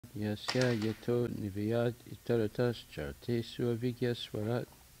Yasya yato nivayad itaratas charte suavigya swarat.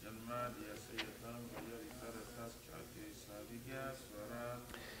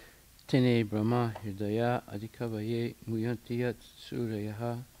 Tene Brahma Hridaya Adhikavaye Muyantiyat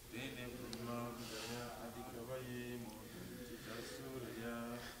Surayaha.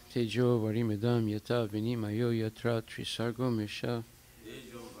 Tejo Varimidam Yata Vinimayo Yatra Trisargo Misha.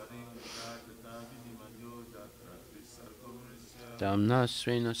 Damna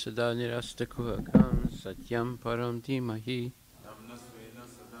Svena Sada Nirastakuhakam Satyam Param Dhimahi.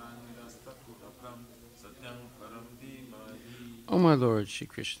 O my Lord Shri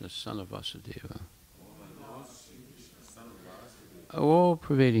Krishna, son of Vasudeva, O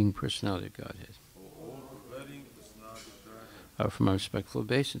all-pervading personality of Godhead, I offer my respectful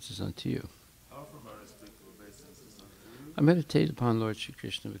obeisances unto you. I meditate upon Lord Shri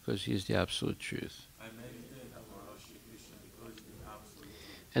Krishna because he is the absolute truth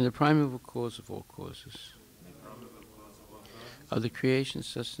and the primeval cause of all causes, of the creation,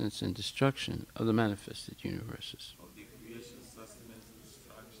 sustenance, and destruction of the manifested universes.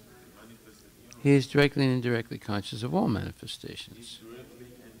 He is directly and indirectly conscious of all manifestations.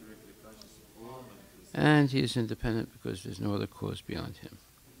 And he is independent because there is no other cause beyond him.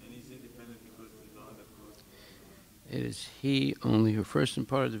 It is he only who first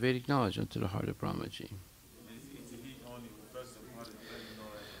imparted the Vedic knowledge unto the heart of Brahmaji.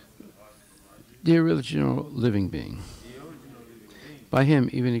 The original living being. By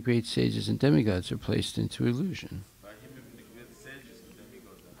him, even the great sages and demigods are placed into illusion.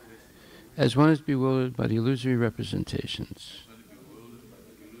 As one is bewildered by the illusory representations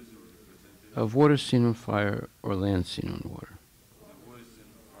of water seen on fire or land seen on water.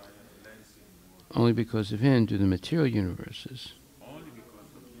 Only because of him do the material universes,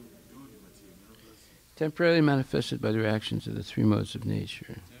 temporarily manifested by the reactions of the three modes of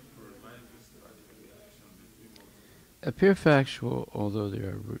nature, appear factual, although they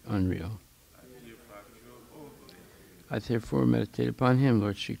are unreal. I therefore meditate upon him,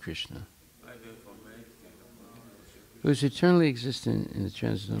 Lord Shri Krishna, who is eternally existent in the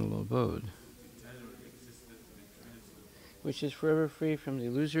transcendental abode, which is forever free from the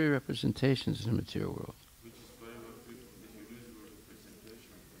illusory representations of the material world.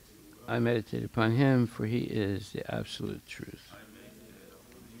 I meditate upon him, for he is the absolute truth.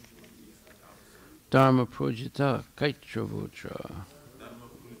 Dharma projita kaitravudra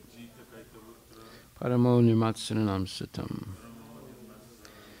paramo nirmatsaranam satam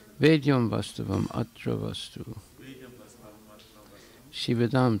vedyam vastavam atra vastu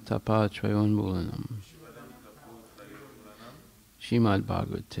shivadam tapa trayon Srimad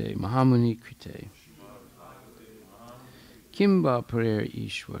Bhagavate Mahamuni Krite Kimba Prayer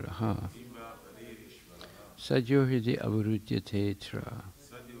Ishwaraha Sadyohidi Avarudyate Tra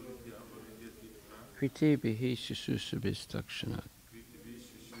Krite Bihi Shisusabhistakshanat.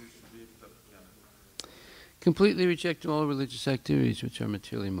 Completely rejecting all religious activities which are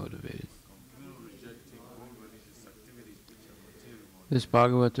materially motivated. This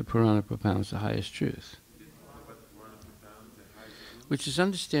Bhagavata Purana propounds the highest truth, which is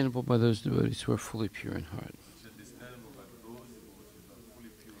understandable by those devotees who are fully pure in heart.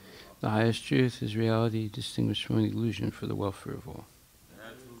 The highest truth is reality distinguished from illusion for the welfare of all.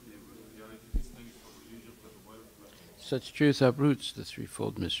 Such truth uproots the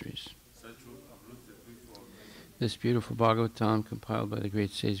threefold mysteries. This beautiful Bhagavatam, compiled by the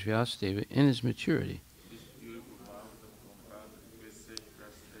great sage Vyasadeva in his maturity,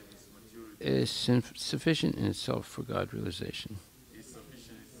 is sufficient in itself for God realization.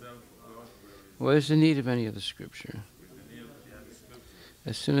 What is the need of any other scripture?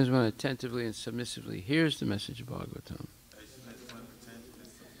 As soon as one attentively and submissively hears the message of Bhagavatam,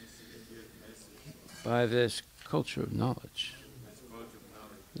 by this culture of knowledge,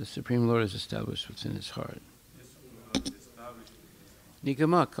 the Supreme Lord is established within his heart.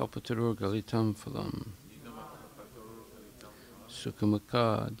 Nigama kalpatarur galitam phalam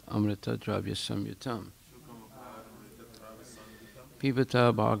sukhamakad amrita dravya samyutam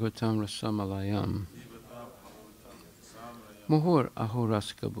pibata bhagavatam rasamalayam muhur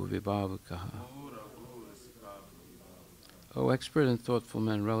ahuraska bhuvibhavakaha. O expert and thoughtful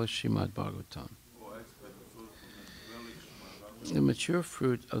men, relish Srimad Bhagavatam, the mature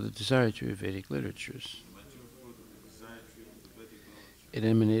fruit of the desire to read Vedic literatures. It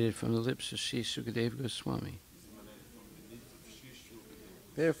emanated from the lips of Sri Sukadeva Goswami.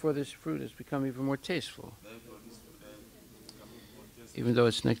 Therefore, this fruit has become even more tasteful, even though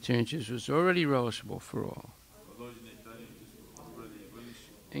its nectarian juice was already relishable for all,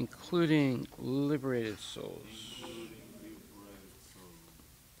 including liberated souls.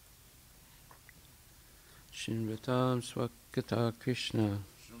 Shinvatam Swakata Krishna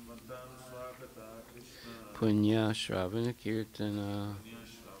Punya Shravana Kirtana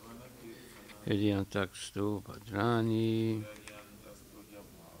Hridyantakstu Bhadrani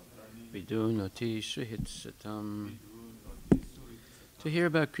Vidunati Suhitsatam. To hear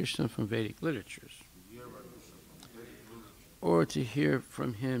about Krishna from Vedic literatures, or to hear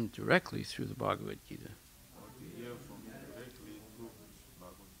from him directly through the Bhagavad Gita,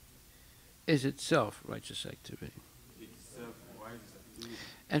 is itself righteous activity.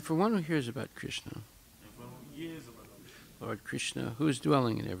 And for one who hears about Krishna, Lord Krishna, who is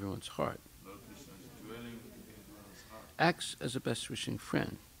dwelling in everyone's heart, acts as a best-wishing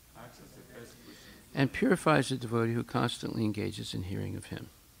friend, and purifies the devotee who constantly engages in hearing of him.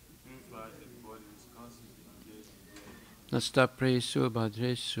 Nastapresu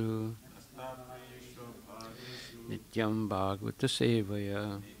bhadresu nityam bhagavata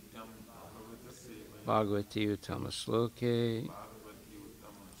sevaya bhagavati uttama sloke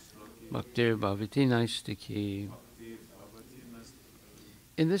bhaktir bhavati naistiki.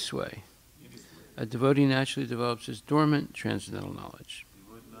 In this way, a devotee naturally develops his dormant transcendental knowledge.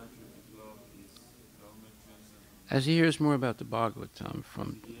 As he hears more about the Bhagavatam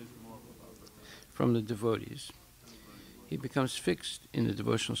from the devotees, he becomes fixed in the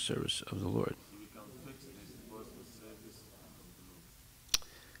devotional service of the Lord.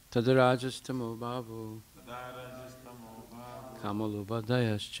 Tadarajas tamo bhavo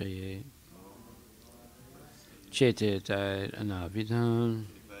kamalubhadayas chaye chetetai anavidam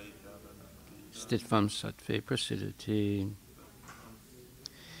stitvam sattve prasidati.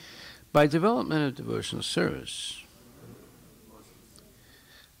 By development of devotional service,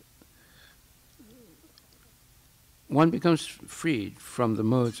 one becomes freed from the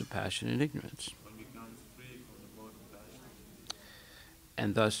modes of passion and ignorance,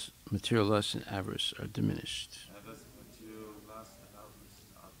 and thus material lust and avarice are diminished.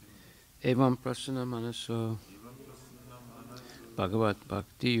 Evam prasana manaso bhagavat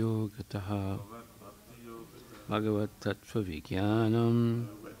bhakti yogataha bhagavat tattva vijnanam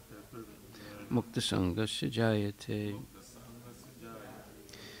mukta sangasya jayate.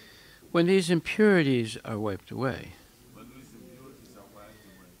 When these impurities are wiped away,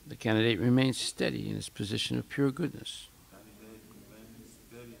 the candidate remains steady in his position of pure goodness,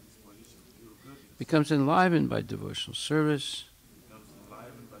 becomes enlivened by devotional service,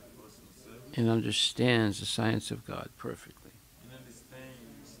 and understands the science of God perfectly.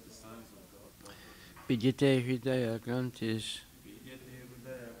 Vidyate hridaya grantis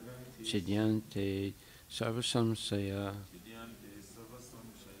chidyante sarvasamsaya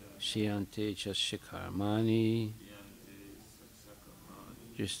shiyante chashikarmani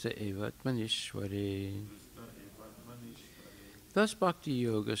justa evatmanishware. Thus Bhakti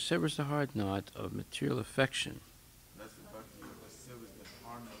Yoga severs the hard knot of material affection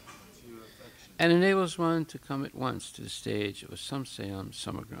and enables one to come at once to the stage of a samsayam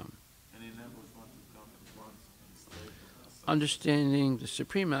samagram, understanding the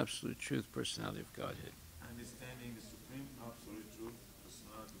Supreme Absolute Truth Personality of Godhead.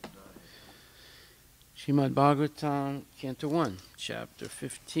 Srimad Bhagvatam, Canto 1, Chapter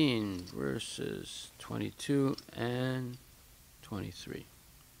 15, verses 22 and 23.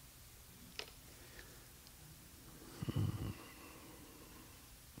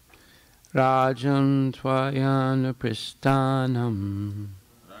 Rajam Tvayana Pristanam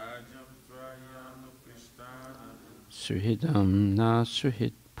Suhidam na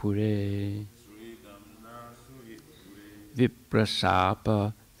Suhit Pure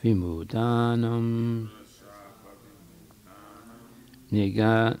Viprasapa Vimudanam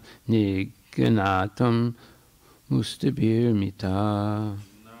Niganatam Mustabir Mita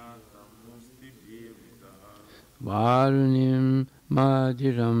Varunim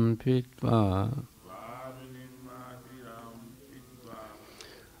Madiram Pitva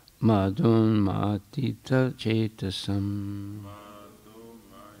Madhun Matita Chetasam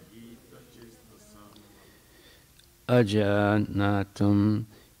Ajanatam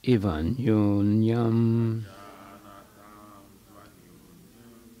Ivanyunyam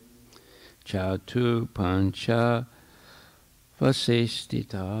Chatu Pancha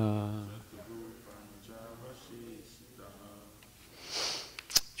Vasestita.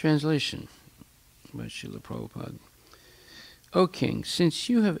 Translation by Srila Prabhupada. O King, since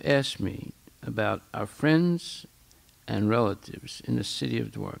you have asked me about our friends and relatives in the city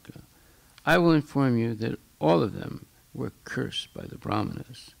of Dwarka, I will inform you that all of them were cursed by the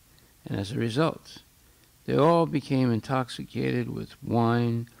Brahmanas, and as a result, they all became intoxicated with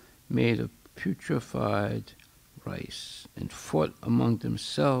wine made of putrefied rice and fought among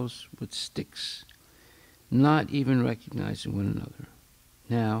themselves with sticks. not even recognizing one another.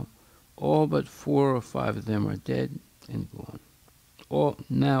 Now, all but 4 or 5 of them are dead and gone. All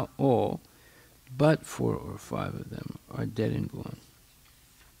but 4 or 5 of them are dead and gone.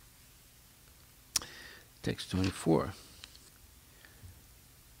 Text 24.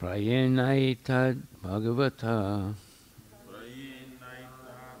 Prayenaitad Bhagavata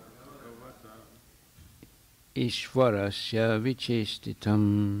Ishvarasya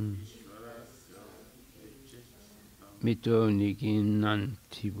Vichestitam Mito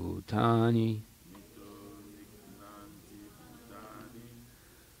Niginanti Bhutani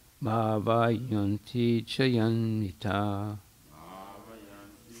Bhavayanti Chayanita.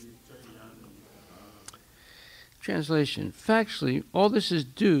 Translation. Factually, all this is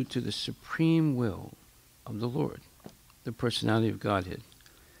due to the supreme will of the Lord, the personality of Godhead.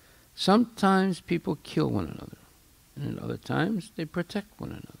 Sometimes people kill one another, and at other times they protect one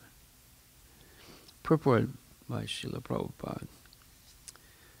another. Purport by Srila Prabhupada.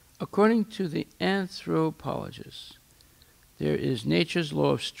 According to the anthropologists, there is nature's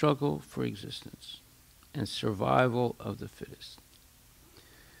law of struggle for existence and survival of the fittest.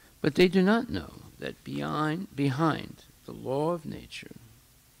 But they do not know that behind the law of nature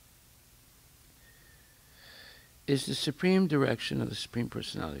is the supreme direction of the Supreme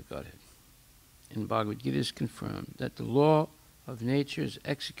Personality of Godhead. In Bhagavad Gita is confirmed that the law of nature is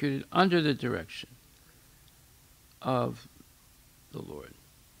executed under the direction of the Lord.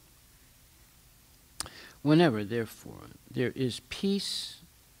 Whenever, therefore, there is peace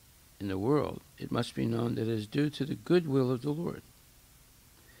in the world, it must be known that it is due to the good will of the Lord.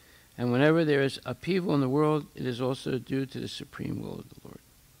 And whenever there is upheaval in the world, it is also due to the supreme will of the Lord.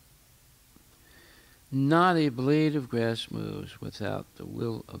 Not a blade of grass moves without the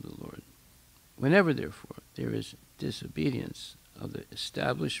will of the Lord. Whenever, therefore, there is disobedience of the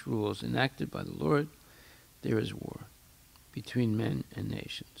established rules enacted by the Lord, there is war between men and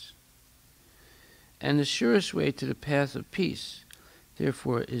nations. And the surest way to the path of peace,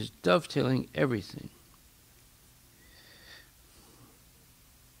 therefore, is dovetailing everything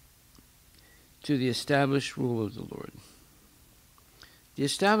to the established rule of the Lord. The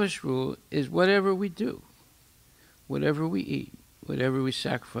established rule is whatever we do, whatever we eat, whatever we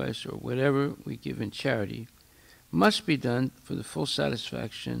sacrifice, or whatever we give in charity, must be done for the full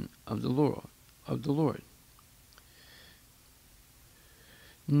satisfaction of the Lord.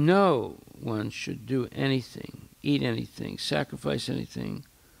 No one should do anything, eat anything, sacrifice anything,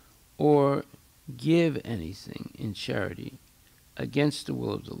 or give anything in charity against the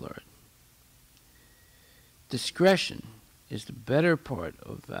will of the Lord. Discretion is the better part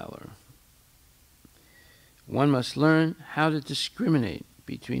of valor. One must learn how to discriminate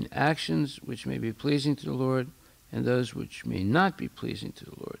between actions which may be pleasing to the Lord and those which may not be pleasing to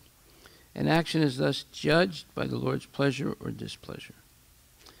the Lord. An action is thus judged by the Lord's pleasure or displeasure.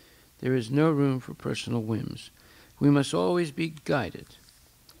 There is no room for personal whims. We must always be guided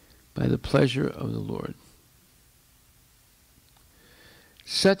by the pleasure of the Lord.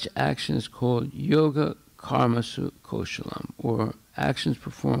 Such action is called yoga karmasu koshalam, or actions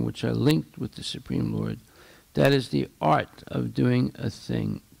performed which are linked with the Supreme Lord. That is the art of doing a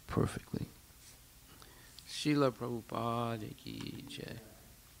thing perfectly. Srila Prabhupada ki jai.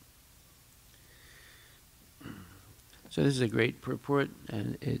 So this is a great purport,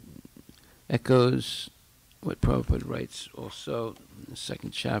 and it echoes what Prabhupada writes also in the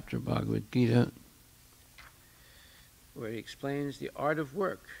 2nd chapter of Bhagavad Gita, where he explains the art of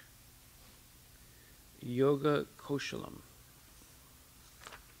work, yoga koshalam.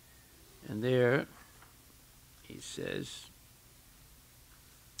 And there he says,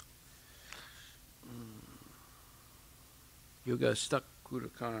 yoga stak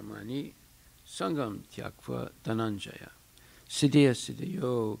kurukaramani sangam tyakva dhananjaya siddhya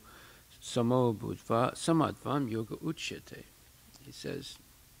siddhayo samo budva samadvam yoga uchyate. He says,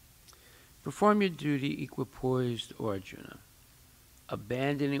 perform your duty equipoised, O Arjuna,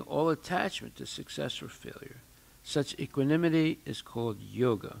 abandoning all attachment to success or failure. Such equanimity is called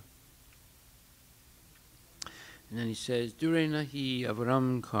yoga. And then he says, durena hi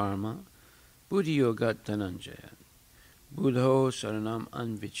avaram karma buddhi yoga dhananjaya buddho saranam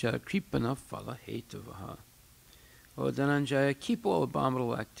anvicha kripana phala hetavaha. O Dhananjaya, keep all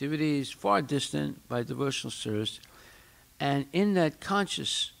abominable activities far distant by devotional service, and in that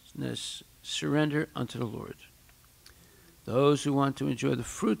consciousness surrender unto the Lord. Those who want to enjoy the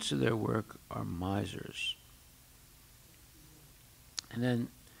fruits of their work are misers. And then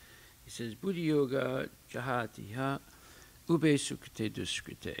he says, Buddhi Yoga Jahatiha Ube Sukrite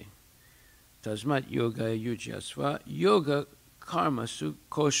Duskrite Tasmat Yoga Yujyasva Yoga Karmasu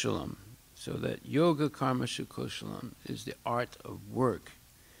Koshalam. So that yoga karma shukoshalam is the art of work.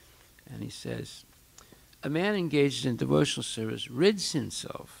 And he says, a man engaged in devotional service rids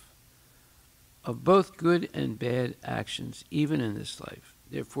himself of both good and bad actions, even in this life.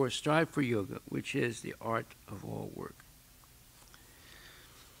 Therefore, strive for yoga, which is the art of all work.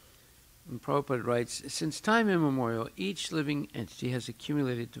 And Prabhupada writes, since time immemorial, each living entity has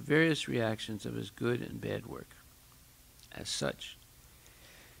accumulated the various reactions of his good and bad work. As such,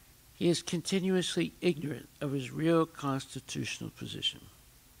 he is continuously ignorant of his real constitutional position.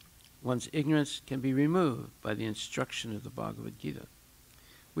 One's ignorance can be removed by the instruction of the Bhagavad Gita,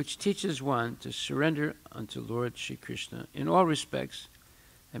 which teaches one to surrender unto Lord Sri Krishna in all respects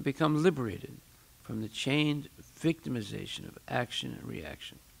and become liberated from the chained victimization of action and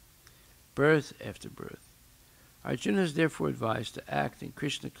reaction, birth after birth. Arjuna is therefore advised to act in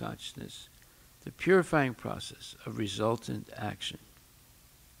Krishna consciousness, the purifying process of resultant action.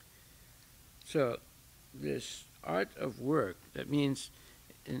 So, this art of work, that means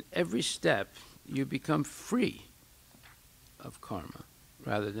in every step you become free of karma,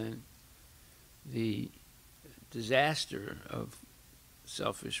 rather than the disaster of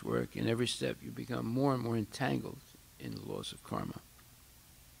selfish work. In every step you become more and more entangled in the laws of karma.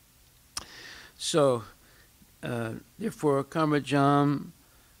 So, therefore, karma jam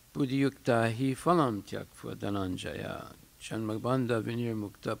buddhiyukta hi phalam tyakva dhananjaya janmabandha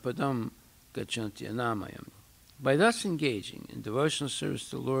vinirmukta padam gachanti anamayam. By thus engaging in devotional service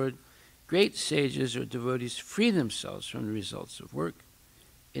to the Lord, great sages or devotees free themselves from the results of work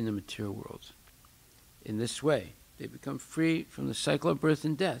in the material world. In this way, they become free from the cycle of birth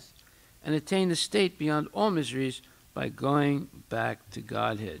and death and attain the state beyond all miseries by going back to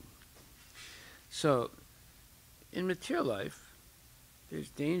Godhead. So, in material life, there's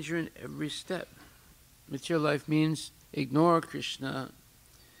danger in every step. Material life means ignore Krishna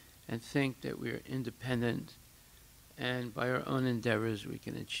and think that we are independent, and by our own endeavors we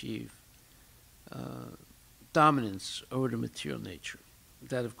can achieve dominance over the material nature.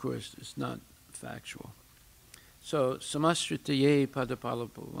 That, of course, is not factual. So, samasritaye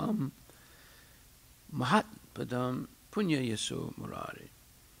padapalapavam mahat padam punya yaso murari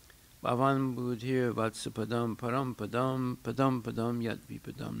bhavan buddhir vatsapadam param padam padam padam yat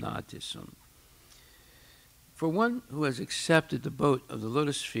vipadam natisam. For one who has accepted the boat of the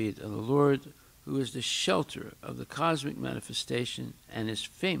lotus feet of the Lord, who is the shelter of the cosmic manifestation and is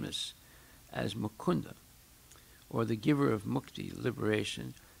famous as Mukunda, or the giver of mukti,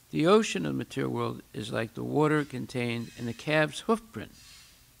 liberation, the ocean of the material world is like the water contained in a calf's hoofprint.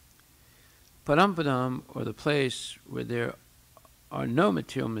 Parampadam, or the place where there are no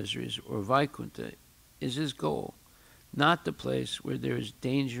material miseries, or Vaikuntha, is his goal, not the place where there is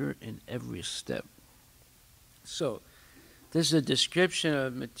danger in every step. So, this is a description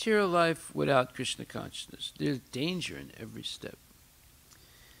of material life without Krishna consciousness. There's danger in every step.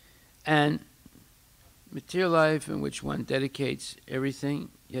 And material life in which one dedicates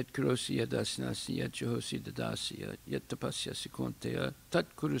everything, yat kurosi yadasnasi, yat johosi dadasi, yat tapasyasi konteya,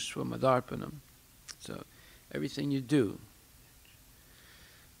 tat kurusva madarpanam. So, everything you do,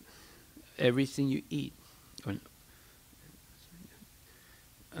 everything you eat,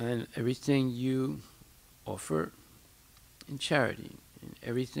 and everything you offer in charity, and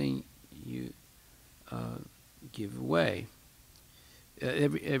everything you give away,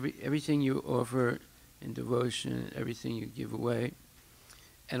 everything you offer in devotion, everything you give away,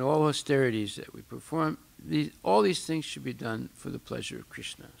 and all austerities that we perform, all these things should be done for the pleasure of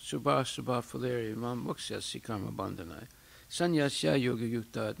Krishna. Subha subha phaleri mam mokshyasi karma bandhanai sanyasya yoga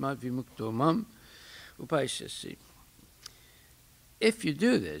yukta atma vimukto mam upaishyasi. If you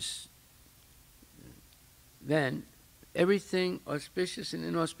do this, then everything auspicious and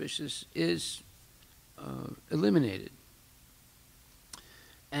inauspicious is eliminated.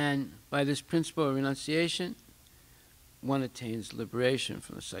 And by this principle of renunciation, one attains liberation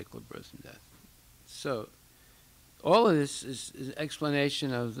from the cycle of birth and death. So, all of this is an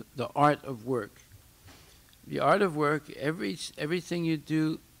explanation of the art of work. The art of work, everything you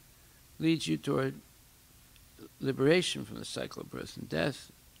do leads you toward liberation from the cycle of birth and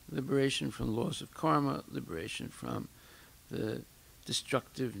death, liberation from the laws of karma, liberation from the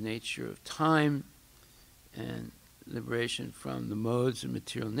destructive nature of time, and liberation from the modes of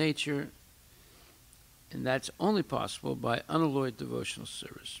material nature. And that's only possible by unalloyed devotional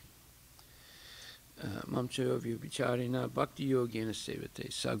service. Mamchayovi vicharina bhakti yogena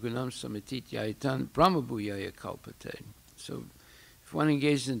sevate sagunam samitit yaitan brahmabhuyaya kalpate. So if one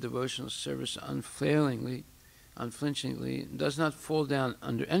engages in devotional service unflinchingly, does not fall down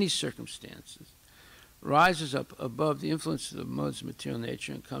under any circumstances, rises up above the influence of the modes of material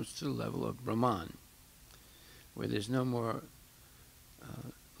nature and comes to the level of Brahman, where there's no more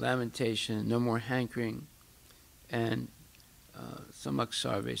lamentation, no more hankering, and samak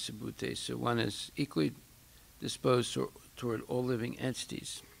sarve sabute. So one is equally disposed toward all living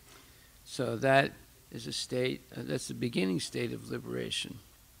entities. So that is a state, that's the beginning state of liberation.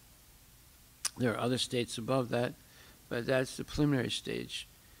 There are other states above that, but that's the preliminary stage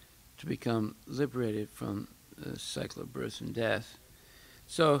to become liberated from the cycle of birth and death.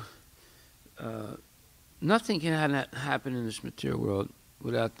 So nothing can happen in this material world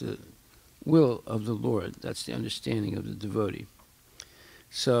without the will of the Lord. That's the understanding of the devotee.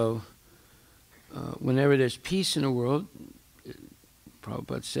 So whenever there's peace in the world,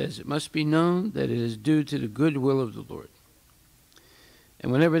 Prabhupada says, it must be known that it is due to the good will of the Lord.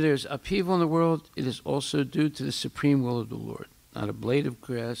 And whenever there's upheaval in the world, it is also due to the supreme will of the Lord. Not a blade of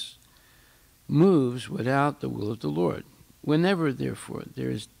grass moves without the will of the Lord. Whenever, therefore, there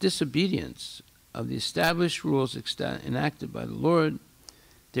is disobedience of the established rules enacted by the Lord,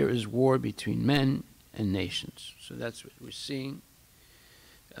 there is war between men and nations. So that's what we're seeing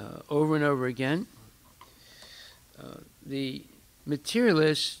over and over again. The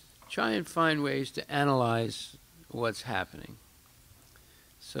materialists try and find ways to analyze what's happening.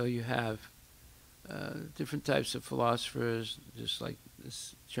 So you have different types of philosophers, just like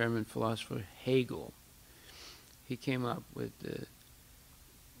this German philosopher Hegel. He came up with the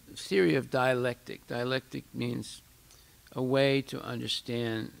theory of dialectic. Dialectic means a way to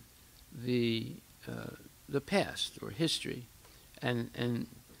understand the past or history, and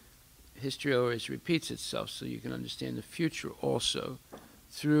history always repeats itself, so you can understand the future also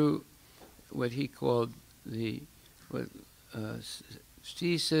through what he called the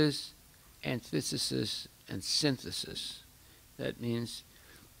thesis, antithesis, and synthesis. That means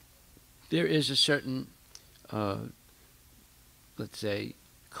there is a certain, let's say,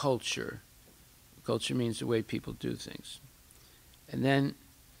 culture. Culture means the way people do things. And then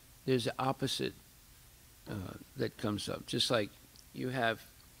there's the opposite that comes up. Just like you have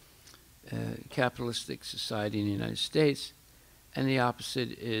a capitalistic society in the United States, and the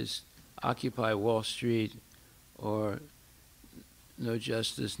opposite is Occupy Wall Street, or no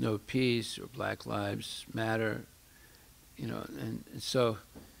justice, no peace, or Black Lives Matter, you know, and so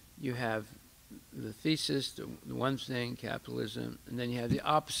you have the thesis, the one thing, capitalism, and then you have the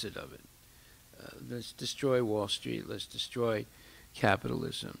opposite of it. Let's destroy Wall Street, let's destroy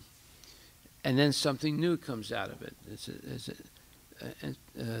capitalism. And then something new comes out of it.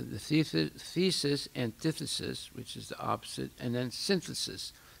 The thesis, antithesis, which is the opposite, and then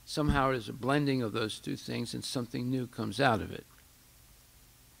synthesis. Somehow there's a blending of those two things and something new comes out of it.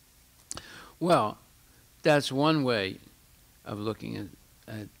 Well, that's one way of looking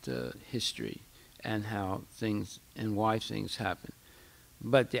at history and how things and why things happen.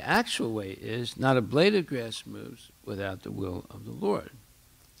 But the actual way is not a blade of grass moves without the will of the Lord.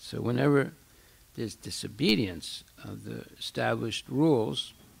 So whenever there's disobedience of the established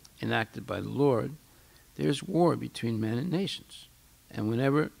rules enacted by the Lord, there's war between men and nations. And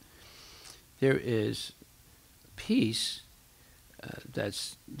whenever there is peace,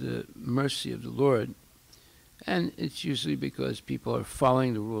 that's the mercy of the Lord. And it's usually because people are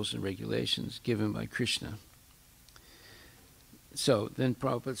following the rules and regulations given by Krishna. So then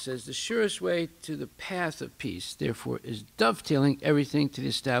Prabhupada says, the surest way to the path of peace, therefore, is dovetailing everything to the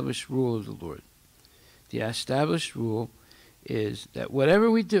established rule of the Lord. The established rule is that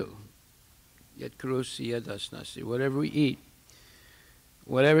whatever we do, yat karosi yad asnasi, whatever we eat,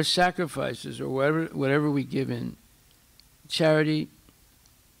 whatever sacrifices or whatever we give in charity,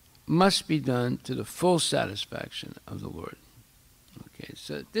 must be done to the full satisfaction of the Lord. Okay,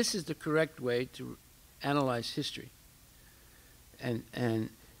 so this is the correct way to analyze history. And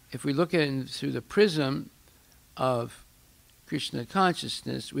if we look at it through the prism of Krishna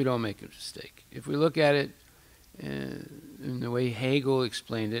consciousness, we don't make a mistake. If we look at it in the way Hegel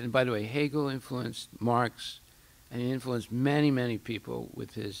explained it, and by the way, Hegel influenced Marx, and he influenced many, many people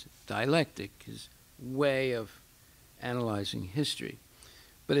with his dialectic, his way of analyzing history.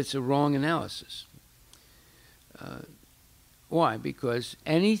 But it's a wrong analysis. Why? Because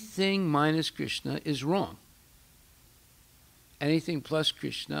anything minus Krishna is wrong. Anything plus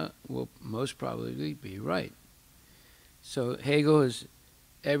Krishna will most probably be right. So Hegel is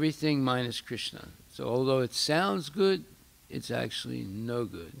everything minus Krishna. So although it sounds good, it's actually no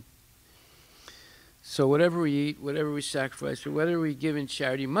good. So whatever we eat, whatever we sacrifice, or whatever we give in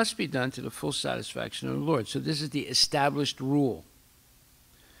charity must be done to the full satisfaction of the Lord. So this is the established rule.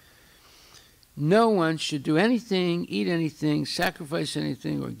 no one should do anything, eat anything, sacrifice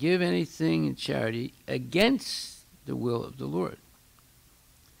anything, or give anything in charity against the will of the Lord.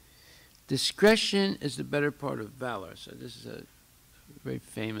 Discretion is the better part of valor. So this is a very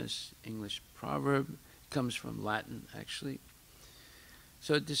famous English proverb. It comes from Latin, actually.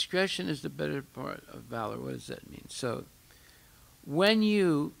 So discretion is the better part of valor. What does that mean? So when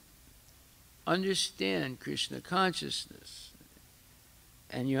you understand Krishna consciousness,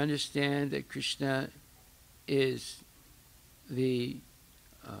 and you understand that Krishna is the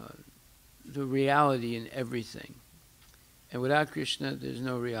reality in everything, and without Krishna, there's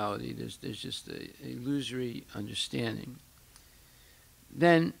no reality. There's just an illusory understanding.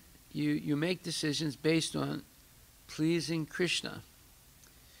 Then you make decisions based on pleasing Krishna.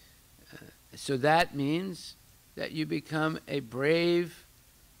 So that means that you become a brave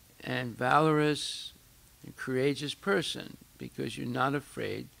and valorous and courageous person because you're not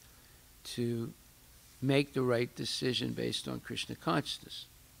afraid to make the right decision based on Krishna consciousness.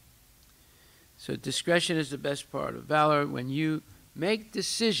 So discretion is the best part of valor. When you make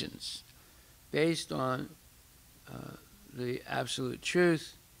decisions based on the absolute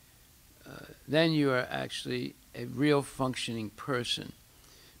truth, then you are actually a real functioning person.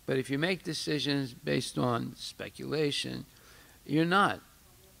 But if you make decisions based on speculation, you're not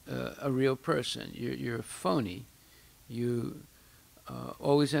a real person. You're a phony. You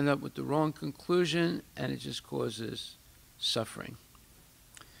always end up with the wrong conclusion, and it just causes suffering.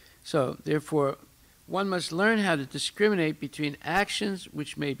 So, therefore, one must learn how to discriminate between actions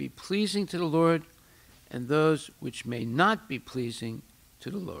which may be pleasing to the Lord and those which may not be pleasing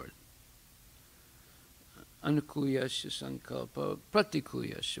to the Lord. Anukulyasya sankalpa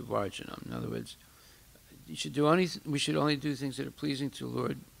pratikulyasya varjanam. In other words, we should only do things that are pleasing to the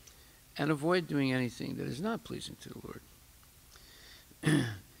Lord and avoid doing anything that is not pleasing to the Lord.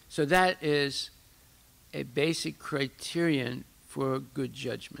 So that is a basic criterion for good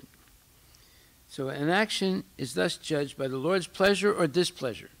judgment. So an action is thus judged by the Lord's pleasure or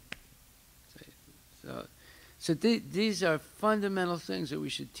displeasure. So these are fundamental things that we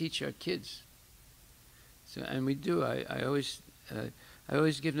should teach our kids. So, and we do. I always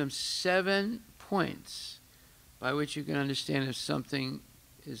give them 7 points by which you can understand if something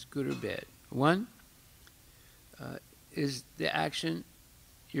is good or bad. 1, is the action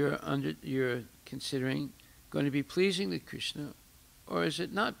you're considering going to be pleasing to Krishna, or is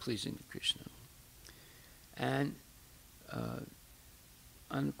it not pleasing to Krishna? And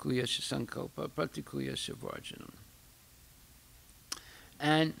anukulyasya sankalpa pratikulyasya varjanam.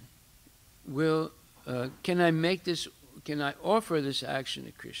 And can I offer this action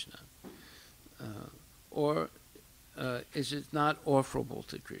to Krishna? Or is it not offerable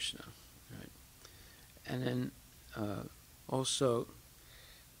to Krishna? Right? And then also,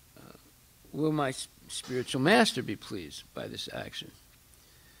 will my spiritual master be pleased by this action?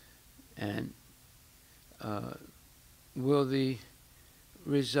 And will the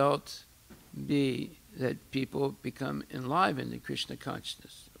result be that people become enlivened in Krishna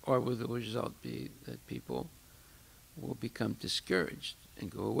consciousness? Or will the result be that people will become discouraged and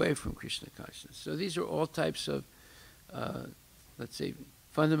go away from Krishna consciousness? So these are all types of, let's say,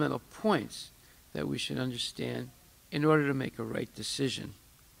 fundamental points that we should understand in order to make a right decision.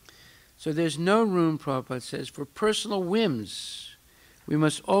 So there's no room, Prabhupada says, for personal whims. We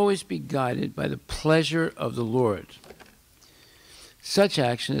must always be guided by the pleasure of the Lord. Such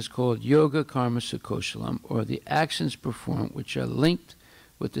action is called yoga karma sukoshalam, or the actions performed which are linked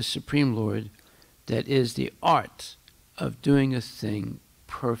with the Supreme Lord, that is the art of doing a thing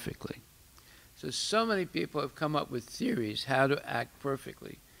perfectly. So many people have come up with theories how to act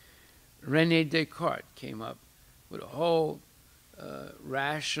perfectly. René Descartes came up with a whole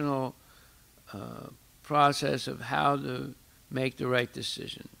rational process of how to make the right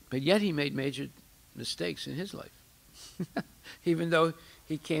decision. But yet he made major mistakes in his life. Even though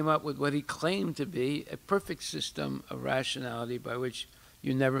he came up with what he claimed to be a perfect system of rationality by which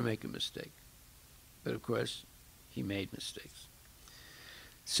you never make a mistake. But of course, he made mistakes.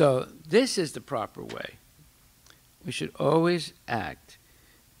 So this is the proper way. We should always act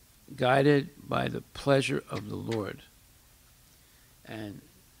guided by the pleasure of the Lord. And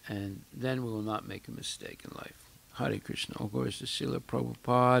then we will not make a mistake in life. Hare Krishna. All glories to Srila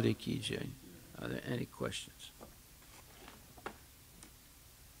Prabhupada Ki Jai. Are there any questions?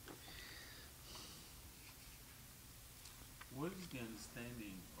 What is the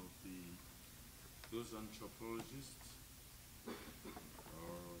understanding of those anthropologists, or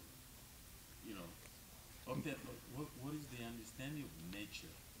what is the understanding of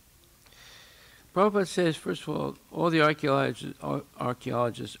nature? Prabhupada says, first of all the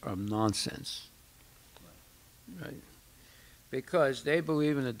archaeologists are nonsense. Right? Because they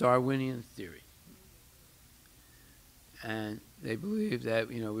believe in a Darwinian theory. And they believe that,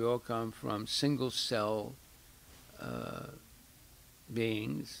 we all come from single-cell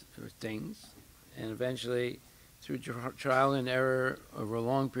beings or things, and eventually, through trial and error over a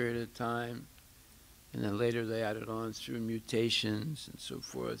long period of time, and then later they added on through mutations and so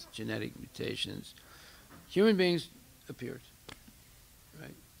forth, genetic mutations, human beings appeared,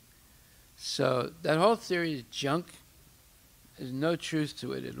 right? So that whole theory is junk. There's no truth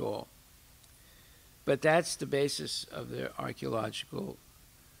to it at all. But that's the basis of their archaeological,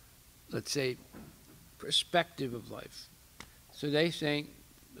 let's say, perspective of life. So they think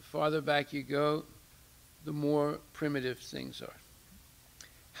the farther back you go, the more primitive things are.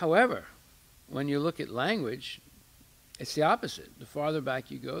 However, when you look at language, it's the opposite. The farther back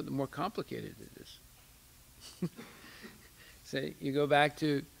you go, the more complicated it is. Say, you go back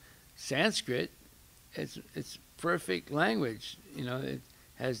to Sanskrit, it's perfect language. It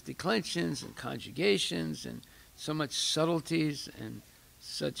has declensions and conjugations and so much subtleties and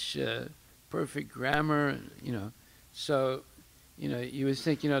such perfect grammar. So you would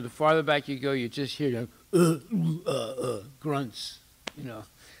think, the farther back you go, you just hear the grunts.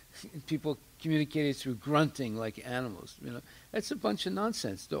 People communicated through grunting like animals. That's a bunch of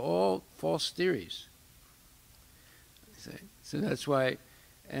nonsense. They're all false theories. So that's why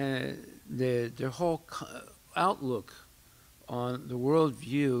their whole outlook on the world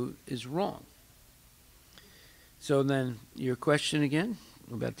view is wrong. So then, your question again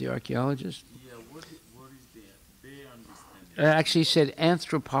about the archaeologists? Yeah, what is their understanding? I actually said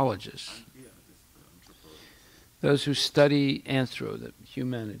anthropologists. Yeah, anthropologists. Those who study the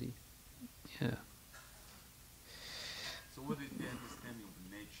humanity. Yeah. So what is their understanding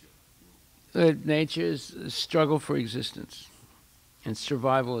of nature? Nature is a struggle for existence and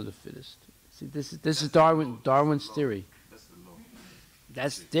survival of the fittest. See, this is Darwin's theory. That's the law.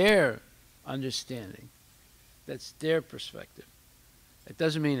 That's their understanding. That's their perspective. It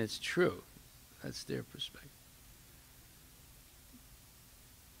doesn't mean it's true. That's their perspective.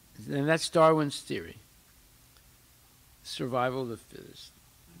 And that's Darwin's theory. Survival of the fittest.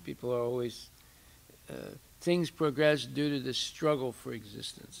 People are always... things progress due to the struggle for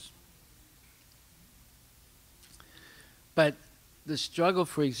existence. But the struggle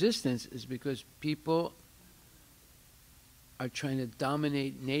for existence is because people are trying to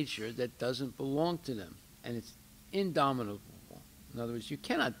dominate nature that doesn't belong to them. And it's indomitable. In other words, you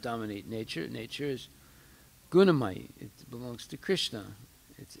cannot dominate nature. Nature is gunamai. It belongs to Krishna.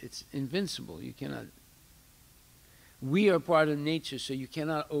 It's invincible. You cannot... We are part of nature, so you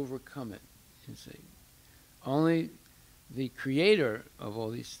cannot overcome it. You see. Only the creator of all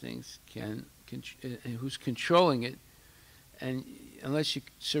these things can who's controlling it, and unless you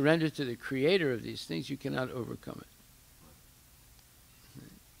surrender to the creator of these things, you cannot overcome it.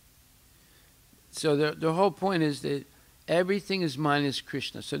 So the whole point is that everything is minus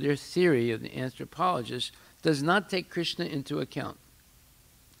Krishna. So their theory of the anthropologists does not take Krishna into account.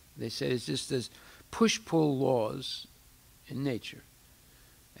 They say it's just this push-pull laws in nature.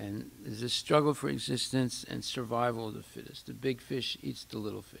 And there's a struggle for existence and survival of the fittest. The big fish eats the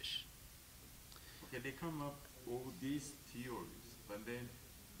little fish. Okay, they come up all these theories, but then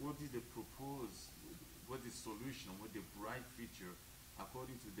what is the proposed, what is the solution, what the bright future,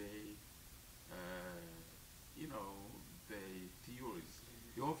 according to the theories?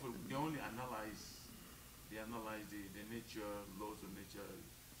 They only analyze the nature, laws of nature,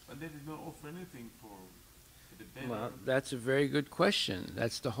 but then they don't offer anything for the better. Well, that's a very good question.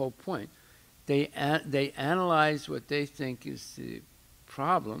 That's the whole point. They analyze what they think is the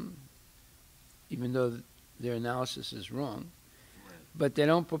problem, even though their analysis is wrong, Right. but they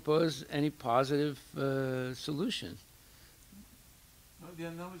don't propose any positive solution. No, the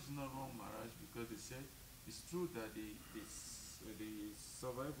analysis is not wrong, Maharaj, because they say it's true that the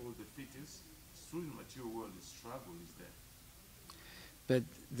survival of the fittest, it's true in the material world, the struggle is there. But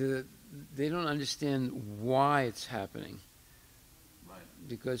they don't understand why it's happening. Right.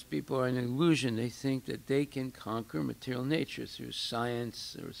 Because people are in an illusion. They think that they can conquer material nature through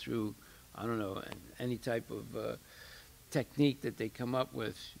science or through, I don't know, any type of technique that they come up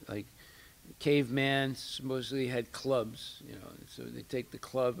with. Like caveman supposedly had clubs, so they take the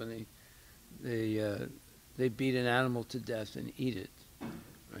club and they beat an animal to death and eat it,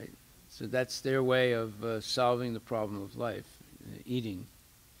 right? So that's their way of solving the problem of life, eating,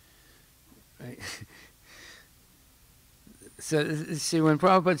 right? So, see, when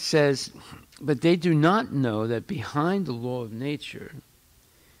Prabhupada says, but they do not know that behind the law of nature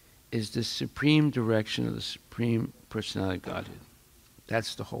is the supreme direction of the Supreme Personality of Godhead.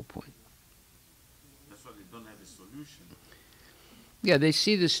 That's the whole point. That's why they don't have a solution. Yeah, they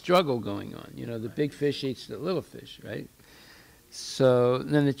see the struggle going on. You know, the big fish eats the little fish, right? So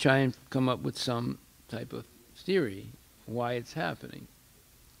then they try and come up with some type of theory why it's happening.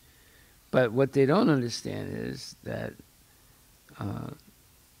 But what they don't understand is that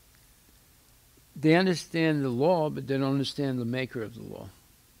they understand the law, but they don't understand the maker of the law,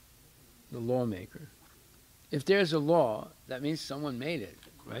 the lawmaker. If there's a law, that means someone made it,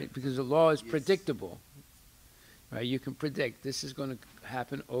 right? Because the law is predictable, right? You can predict this is going to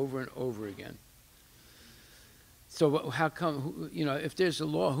happen over and over again. So how come, you know, if there's a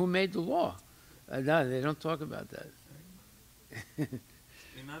law, who made the law? No, they don't talk about that.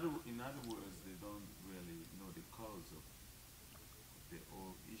 In other words, they don't really know the cause of the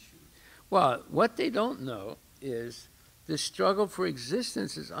whole issue. Well, what they don't know is the struggle for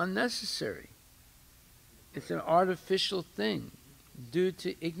existence is unnecessary. It's an artificial thing due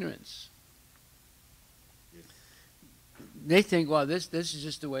to ignorance. Yes. They think, well, this is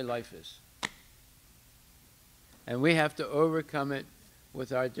just the way life is. And we have to overcome it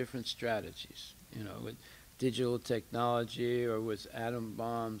with our different strategies, you know, with digital technology or with atom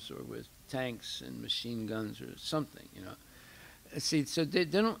bombs or with tanks and machine guns or something, you know. See, so they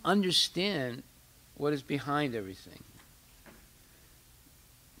don't understand what is behind everything.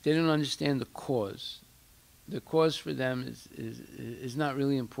 They don't understand the cause. The cause for them is not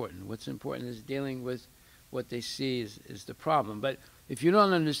really important. What's important is dealing with what they see is the problem. But if you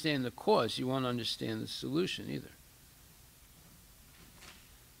don't understand the cause, you won't understand the solution either.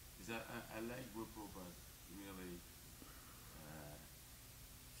 I like what Prabhupada really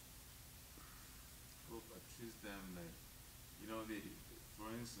Prabhupada treats them like, you know, for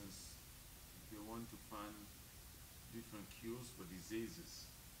instance, they want to find different cures for diseases,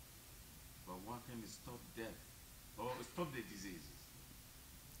 but what can stop death or stop the diseases?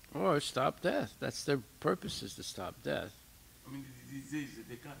 Or stop death. That's their purpose, is to stop death. I mean, the diseases,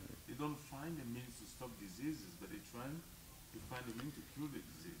 they don't find a means to stop diseases, but they're trying to find a means to cure the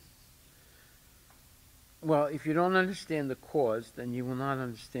diseases. Well, if you don't understand the cause, then you will not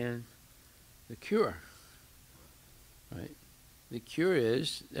understand the cure. Right? The cure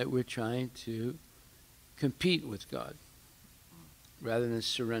is that we're trying to compete with God rather than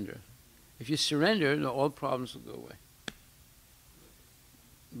surrender. If you surrender, all problems will go away.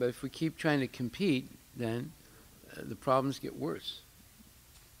 But if we keep trying to compete, then the problems get worse.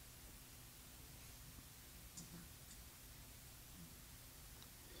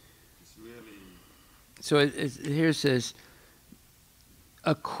 It's really... So here it says,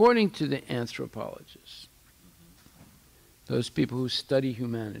 according to the anthropologists, those people who study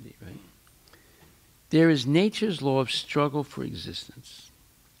humanity, right? There is nature's law of struggle for existence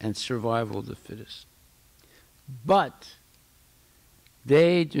and survival of the fittest. But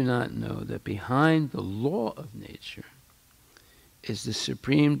they do not know that behind the law of nature is the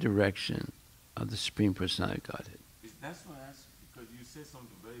supreme direction of the Supreme Personality of Godhead. That's why I asked, because you said something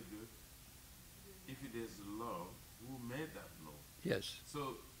very good. If there's a law, who made that law? Yes.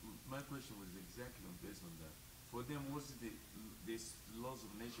 So my question was exactly based on that. For them, what's the laws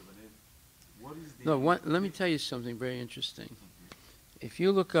of nature? But then, what is the... No, let me tell you something very interesting. If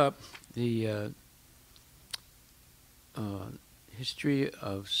you look up the history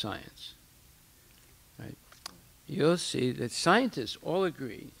of science, right, you'll see that scientists all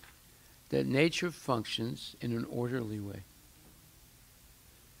agree that nature functions in an orderly way.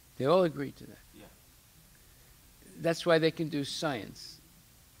 They all agree to that. Yeah. That's why they can do science,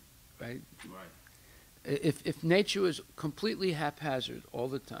 right? Right. If nature was completely haphazard all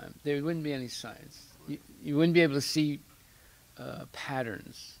the time, there wouldn't be any science. You wouldn't be able to see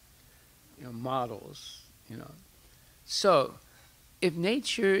patterns, you know, models, you know. So, if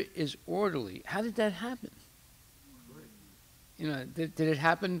nature is orderly, how did that happen? You know, did it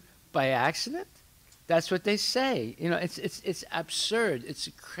happen by accident? That's what they say. You know, it's absurd. It's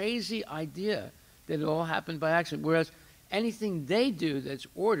a crazy idea that it all happened by accident. Whereas anything they do that's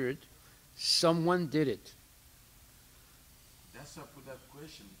ordered, someone did it. That's why I put that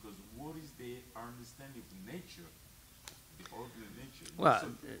question, because what is the understanding of nature, the ordinary nature? Well, so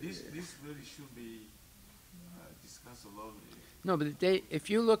this really should be discussed a lot. No, but if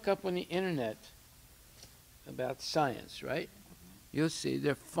you look up on the internet about science, right, you'll see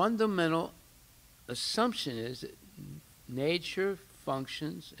their fundamental assumption is that nature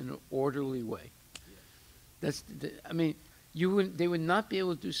functions in an orderly way. That's I mean, they would not be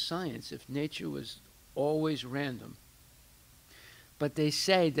able to do science if nature was always random. But they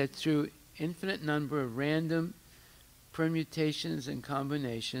say that through infinite number of random permutations and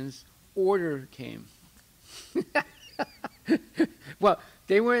combinations, order came. Well,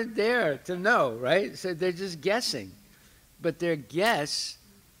 they weren't there to know, right? So they're just guessing. But their guess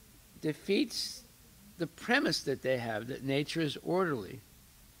defeats the premise that they have, that nature is orderly.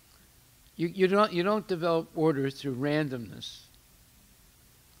 You don't develop order through randomness.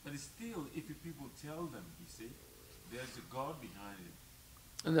 But still, if people tell them, you see, there's a God behind it.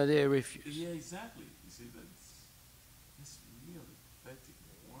 And that they refuse. Yeah, exactly. You see, that's really pathetic.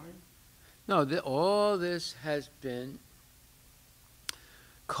 Why? No, all this has been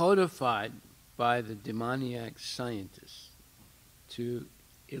codified by the demoniac scientists to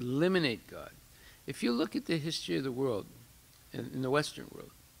eliminate God. If you look at the history of the world, in the Western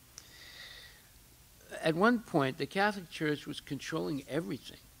world, at one point the Catholic Church was controlling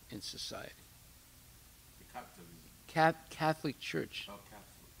everything in society. The capitalism. Catholic Church. Oh,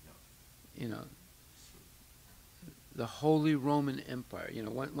 Catholic, yeah. You know, the Holy Roman Empire. You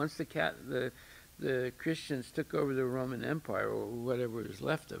know, once the Christians took over the Roman Empire, or whatever was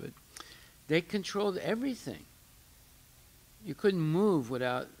left of it, they controlled everything. You couldn't move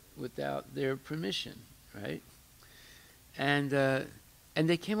without their permission, right? And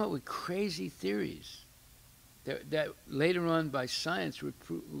they came up with crazy theories that later on by science,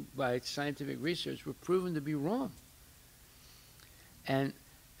 by scientific research, were proven to be wrong. And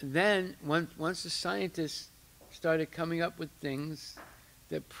then once the scientists started coming up with things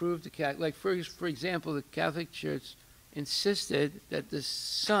that proved the Catholic, like for example, the Catholic Church insisted that the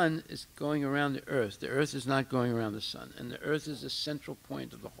sun is going around the earth. The earth is not going around the sun, and the earth is the central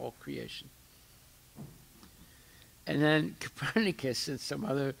point of the whole creation. And then Copernicus and some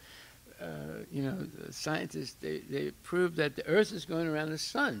other, scientists, they proved that the earth is going around the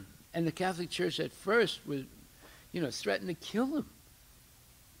sun. And the Catholic Church at first was, threatened to kill them.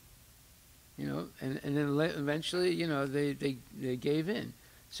 And then eventually, they gave in.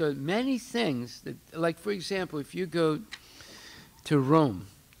 So many things that, like for example, if you go to Rome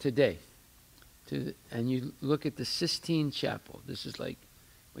today, and you look at the Sistine Chapel, this is like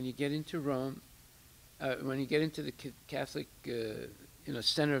when you get into Rome, when you get into the Catholic,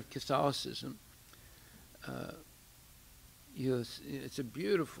 center of Catholicism, it's a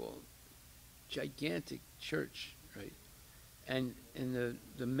beautiful, gigantic church, right? And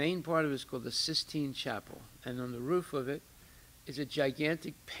the main part of it is called the Sistine Chapel, and on the roof of it is a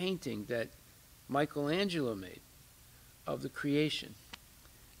gigantic painting that Michelangelo made of the creation.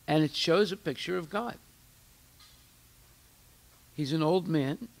 And it shows a picture of God. He's an old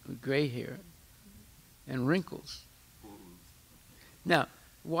man with gray hair and wrinkles. Now,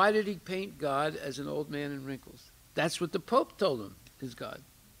 why did he paint God as an old man in wrinkles? That's what the Pope told him is God.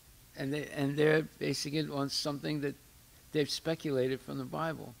 And they're basing it on something that they've speculated from the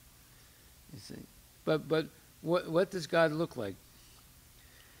Bible. You see. But what does God look like?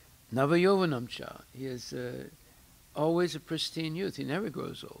 Navayovanam cha. He is always a pristine youth. He never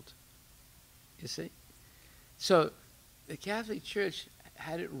grows old. You see? So the Catholic Church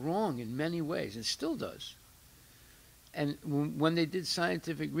had it wrong in many ways, and still does. And when they did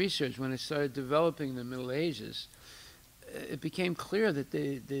scientific research, when they started developing the Middle Ages, it became clear that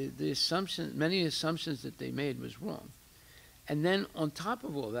the assumption, many assumptions that they made was wrong. And then on top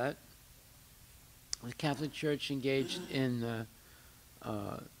of all that, the Catholic Church engaged in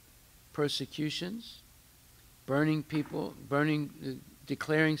persecutions, burning people,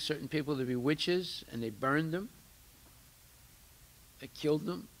 declaring certain people to be witches, and they burned them. They killed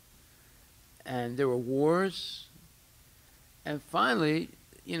them. And there were wars. And finally,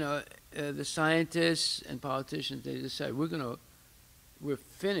 the scientists and politicians, they decided we're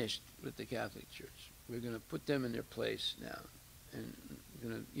finished with the Catholic Church. We're going to put them in their place now, and we're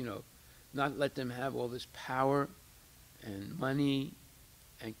going to, not let them have all this power and money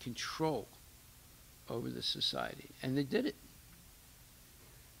and control over the society. And they did it.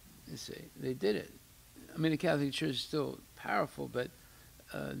 You see, they did it. I mean, the Catholic Church is still powerful, but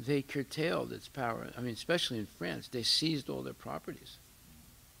they curtailed its power. I mean, especially in France, they seized all their properties.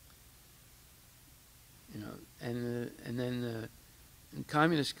 And then in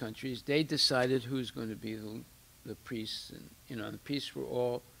communist countries, they decided who's going to be the priests, and the priests were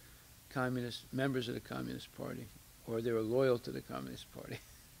all communist members of the Communist Party, or they were loyal to the Communist Party.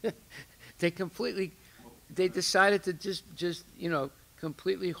 They decided to just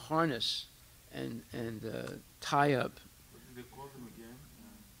completely harness and tie up. What do they call them again?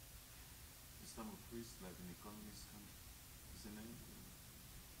 Some of priests, like in the communist country. What's the name?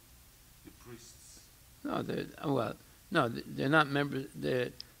 The priests. No, they're not members.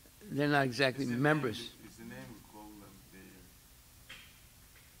 They're not exactly members. Is the name we call them?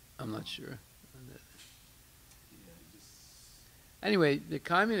 I'm not sure. Yeah, just Anyway, the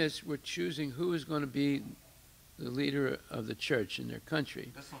communists were choosing who was going to be the leader of the church in their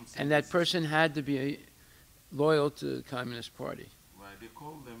country. That's what I'm saying. And that person had to be loyal to the Communist Party. Right, they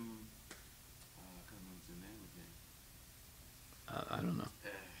call them, I can't remember the name again. I don't know.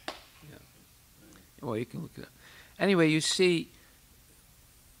 Yeah. Well, you can look it up. Anyway, you see,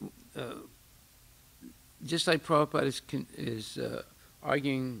 just like Prabhupada is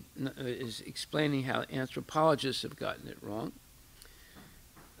arguing, is explaining how anthropologists have gotten it wrong,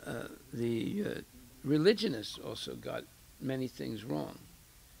 the religionists also got many things wrong.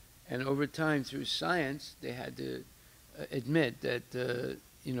 And over time, through science, they had to admit that,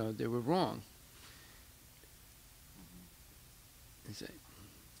 they were wrong.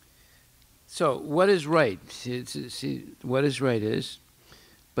 So, what is right? See, what is right is,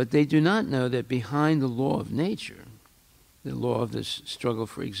 but they do not know that behind the law of nature, the law of this struggle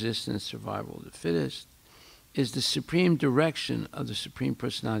for existence, survival of the fittest, is the supreme direction of the Supreme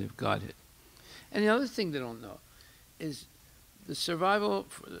Personality of Godhead. And the other thing they don't know is the survival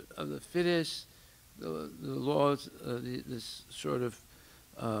of the fittest, the laws, this sort of,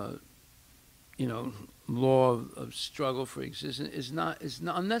 law of struggle for existence is not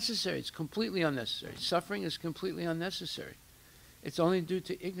unnecessary. It's completely unnecessary. Suffering is completely unnecessary. It's only due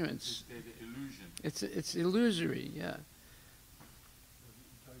to ignorance. It's the illusion. It's illusory, yeah.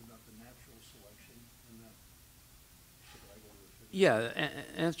 Talking about the natural selection and that survival of the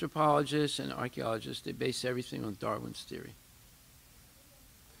fittest. Yeah, anthropologists and archaeologists, they base everything on Darwin's theory.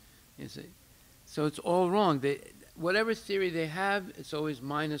 You see? So it's all wrong. Whatever theory they have, it's always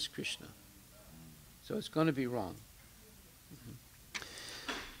minus Krishna. So it's going to be wrong.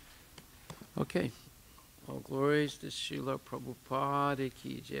 Okay. All glories to Srila Prabhupada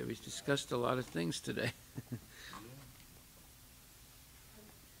ki jai. We've discussed a lot of things today.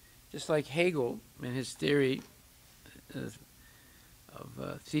 Just like Hegel and his theory of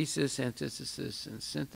thesis, antithesis, and synthesis.